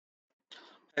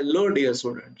Hello dear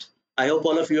students, I hope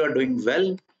all of you are doing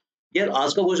well. यार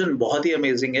आज का question बहुत ही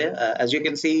अमेजिंग है। As you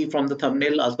can see from the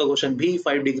thumbnail, आज का क्वेश्चन भी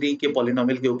 5 डिग्री के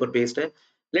पॉलिनोमियल के ऊपर बेस्ड है।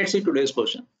 Let's see today's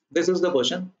question. This is the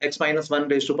question x minus 1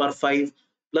 raised to power 5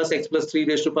 plus x plus 3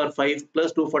 raised to power 5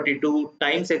 plus 242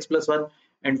 times x plus 1,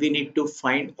 and we need to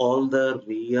find all the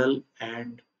real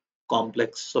and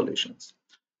complex solutions.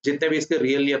 जितने भी इसके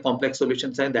real या complex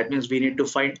solutions हैं, that means we need to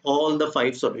find all the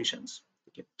 5 solutions.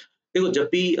 ठीक है, देखो जब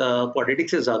भी क्वाड्रेटिक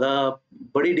से ज्यादा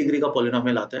बड़ी डिग्री का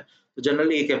पॉलिनोमियल आता है तो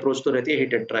जनरली एक अप्रोच तो रहती है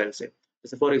हिट एंड ट्रायल से।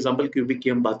 जैसे फॉर एग्जांपल क्यूबिक की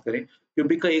हम बात करें,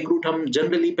 क्यूबिक का एक रूट हम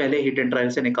जनरली पहले हिट एंड ट्रायल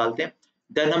से निकालते हैं,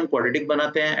 देन हम क्वाड्रेटिक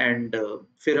बनाते हैं एंड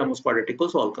फिर हम उस क्वाड्रेटिक को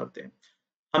सॉल्व करते हैं।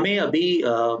 हमें अभी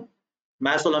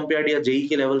मैथ्स ओलंपियाड या जेई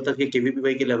के लेवल तक या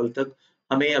केवीपीवाई के लेवल तक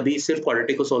हमें अभी सिर्फ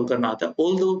क्वाड्रेटिक को सॉल्व करना आता है।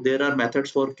 Although there are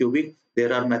methods for cubic,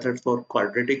 there are methods for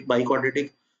quadratic, by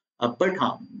quadratic, but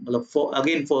हाँ मतलब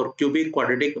for cubic,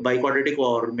 quadratic, by quadratic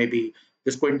और मे बी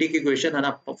दिस क्वांटिक इक्वेशन है ना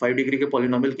 5 डिग्री के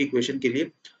पॉलिनोमियल की इक्वेशन के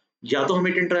लिए या तो हम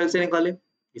हिट एंड ट्रायल से निकालें।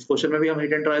 इस क्वेश्चन में भी हम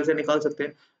हिट एंड ट्रायल से निकाल सकते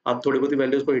हैं। आप थोड़ी बहुत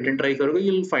वैल्यूज को हिट एंड ट्राई करोगे,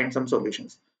 you will find some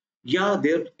solutions. या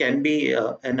there can be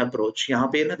an approach. यहाँ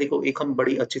पे ना देखो, एक हम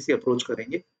बड़ी अच्छी सी अप्रोच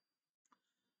करेंगे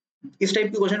इस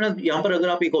टाइप के क्वेश्चन में। यहाँ पर अगर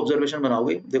आप एक ऑब्जर्वेशन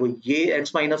बनाओगे, देखो ये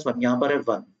x माइनस वन यहाँ पर है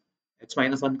 1, x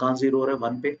माइनस वन कहाँ जीरो हो रहा है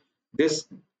 1 पे, this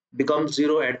becomes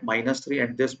 0 at -3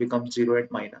 and this becomes 0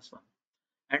 at -1,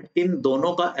 and in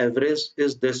दोनों का average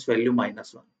is this value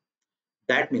 -1.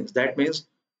 that means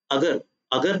अगर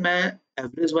अगर मैं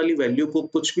एवरेज वाली वैल्यू को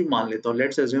कुछ भी मान लेता हूँ,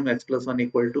 let's assume x plus 1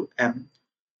 equal to m,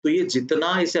 तो ये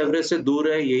जितना इस एवरेज से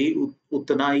दूर है यही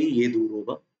उतना ही ये दूर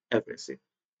होगा एवरेज से।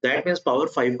 दैट मीन्स पावर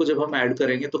 5 को जब हम ऐड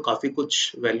करेंगे तो काफी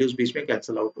कुछ वैल्यूज बीच में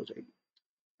कैंसिल आउट हो जाएगी,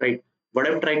 right. What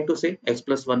I am trying to से, x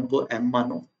plus 1 को m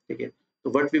मानो, ठीक है,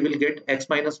 तो what we will get, x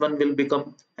minus 1 will become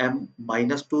m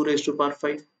minus 2 raised to power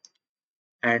 5,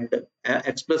 and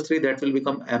x plus 3 that will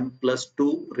become m plus 2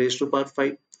 raised to power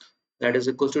 5, that is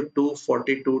equals to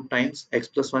 242 times x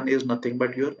plus 1 is nothing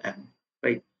but your m,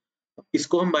 right.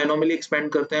 इसको हम बायनॉमियली expand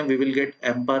करते हैं, we will get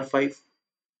m power 5,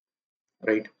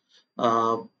 right,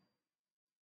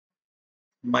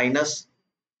 minus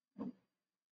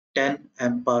 10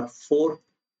 m power 4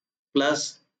 plus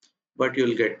what you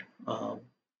will get,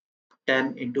 10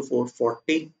 into 4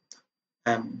 40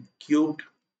 m cubed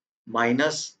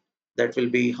minus that will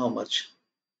be how much,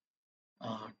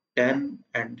 10,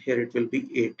 and here it will be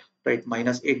 8, right,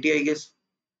 minus 80 I guess,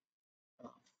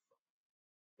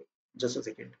 just a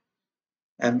second,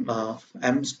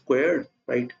 m squared,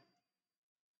 right,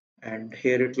 and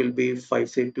here it will be 5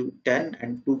 say 2 10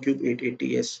 and 2 cube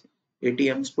 880, yes, 80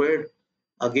 m squared.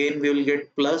 Again we will get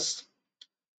plus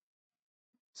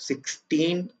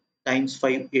 16 times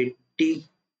 580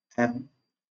 m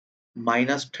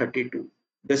minus 32.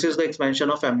 This is the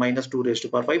expansion of m minus 2 raised to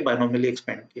power 5 binomially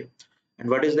expand here. And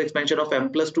what is the expansion of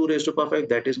m plus 2 raised to power 5?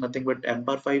 That is nothing but m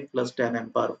power 5 plus 10 m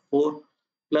power 4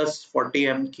 plus 40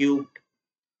 m cubed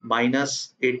minus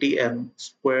 80 m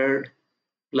squared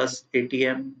plus 80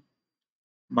 m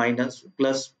minus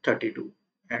plus 32.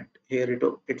 And here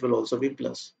it will also be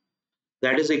plus.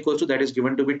 That is equal to, that is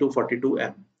given to be 242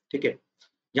 m. ठीक है,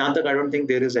 यहाँ तक I don't think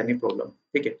there is any problem.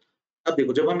 ठीक है, अब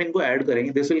देखो जब हम इनको ऐड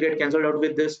करेंगे, this will get cancelled out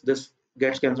with this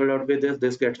gets cancelled out with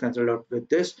this gets cancelled out with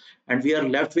this, and we are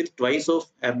left with twice of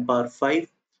m power 5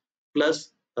 plus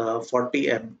 40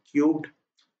 m cubed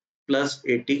plus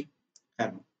 80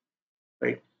 m,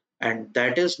 right, and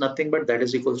that is nothing but that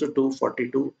is equals to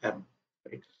 242 m,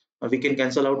 right. Now we can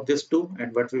cancel out this 2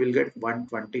 and what we will get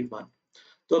 121.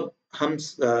 तो हम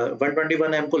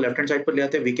 121 m को left hand side पर ले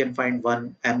आते हैं, we can find 1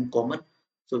 m common,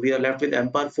 so we are left with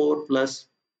m power 4 plus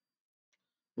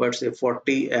what say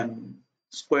 40 m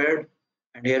squared,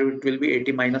 and here it will be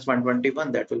 80 minus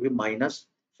 121, that will be minus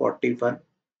 41,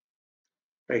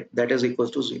 right, that is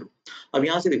equals to 0. अब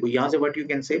यहाँ से देखो, यहाँ से what you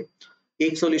can say,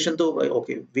 एक solution तो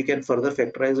okay, we can further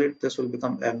factorize it, this will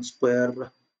become m square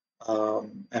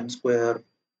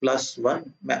plus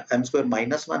 1 m square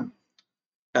minus 1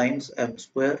 times m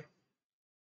square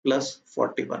plus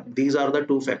 41. These are the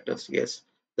two factors, yes,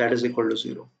 that is equal to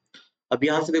 0. अब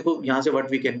यहाँ से देखो, यहाँ से what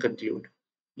we can conclude,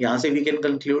 यहाँ से we can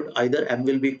conclude either m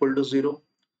will be equal to 0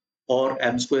 or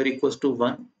m square equals to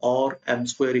 1 or m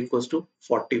square equals to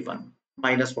 41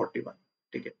 minus 41,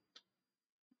 ठीक है,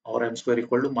 or m square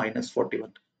equal to minus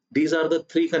 41. These are the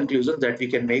three conclusions that we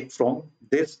can make from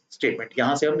this statement.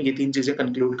 यहाँ से हम ये तीन चीजें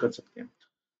conclude कर सकते हैं।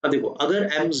 अब देखो अगर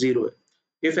m 0 है,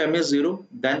 if m is 0,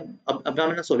 then अब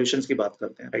हम ना solutions की बात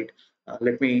करते हैं, right.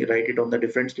 Let me write it on the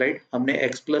different slide. हमने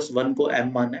x plus 1 को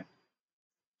m माना है,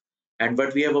 and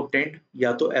what we have obtained,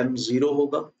 या तो m 0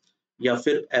 होगा या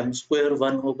फिर m square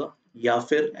 1 होगा या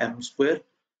फिर m square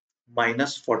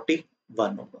minus 41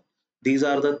 1 होगा. These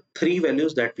are the 3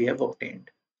 values that we have obtained,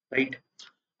 right?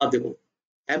 अब देखो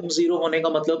m0 होने का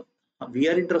मतलब we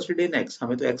are interested in x,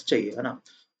 हमें तो x चाहिए है ना.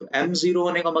 तो m0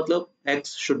 होने का मतलब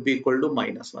x should be equal to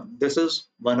 -1. This is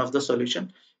one of the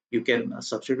solution. You can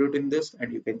substitute in this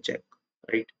and you can check,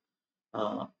 right?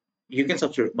 Uh, you can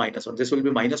substitute -1. This will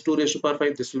be -2 raised to power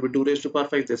 5. This will be 2 raised to power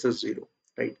 5. This is 0,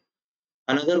 right?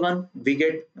 Another one, we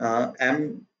get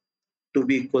m to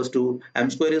be equals to m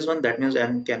square is 1. That means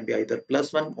m can be either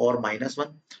 +1 or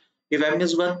 -1. If m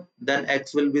is 1, then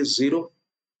x will be 0.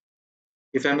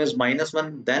 If m is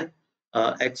 -1, then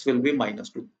x will be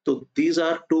 -2. So these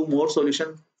are two more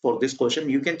solutions for this question.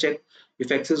 You can check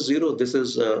if x is 0, this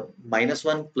is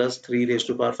 -1 plus 3 raised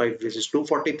to power 5, which is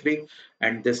 243,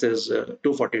 and this is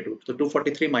 242. So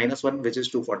 243 minus 1, which is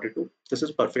 242. This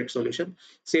is perfect solution.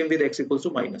 Same with x equals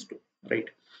to -2, right?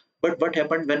 But what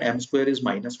happened when m square is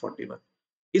 -41?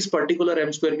 This particular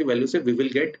m square की value से we will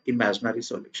get imaginary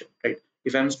solution, right?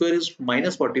 If m square is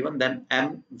 -41, then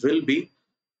m will be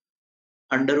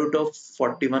under root of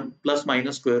 41 plus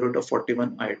minus square root of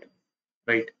 41 item,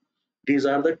 right? These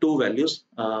are the two values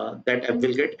that m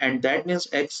will get, and that means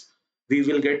x, we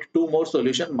will get two more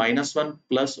solution, -1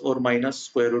 plus or minus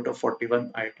square root of 41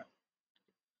 item.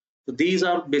 So these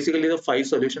are basically the 5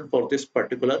 solution for this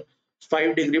particular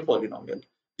 5-degree polynomial,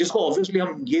 जिसको obviously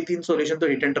हम ये 3 solution तो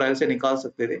hit and trial से निकाल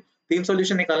सकते थे. 3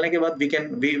 solution निकालने के बाद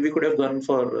we could have gun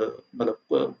for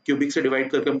मतलब क्यूबिक से डिवाइड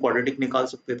करके हम क्वाड्रेटिक निकाल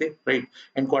सकते थे, राइट?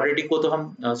 एंड क्वाड्रेटिक को तो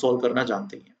हम सॉल्व करना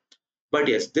जानते ही हैं. But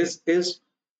yes, this is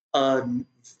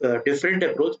different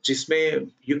approach जिसमें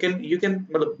यू कैन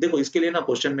मतलब देखो, इसके लिए ना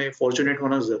क्वेश्चन में फॉर्चुनेट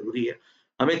होना जरूरी है.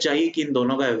 हमें चाहिए कि इन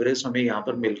दोनों का एवरेज हमें यहाँ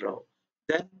पर मिल रहा हो.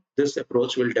 Then this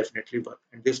approach will definitely work,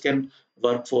 and this can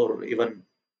work for even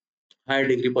higher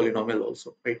degree polynomial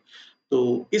also, right? तो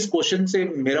इस क्वेश्चन से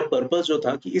मेरा पर्पस जो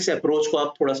था कि इस अप्रोच को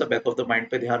आप थोड़ा सा बैक ऑफ द माइंड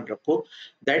पे ध्यान रखो.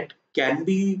 That can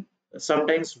be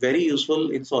sometimes very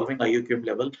useful in solving IOQM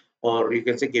level, or you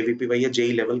can say KVPY या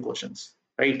JEE level questions,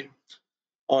 right?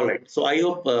 All right, so I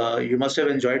hope you must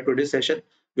have enjoyed today's session.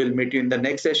 We'll meet you in the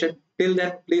next session. Till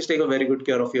then, please take a very good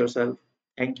care of yourself.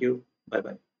 Thank you. Bye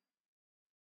bye.